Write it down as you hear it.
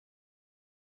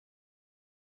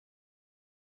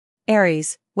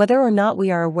Aries, whether or not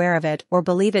we are aware of it or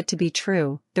believe it to be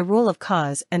true, the rule of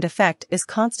cause and effect is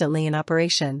constantly in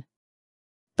operation.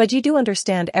 But you do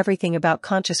understand everything about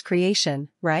conscious creation,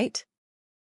 right?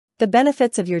 The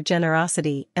benefits of your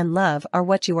generosity and love are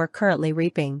what you are currently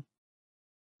reaping.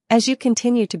 As you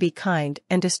continue to be kind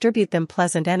and distribute them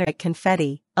pleasant energetic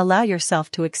confetti, allow yourself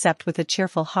to accept with a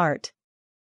cheerful heart.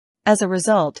 As a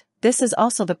result, this is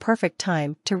also the perfect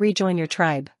time to rejoin your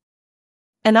tribe.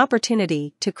 An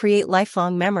opportunity to create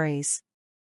lifelong memories.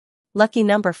 Lucky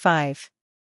number 5.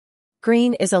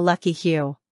 Green is a lucky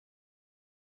hue.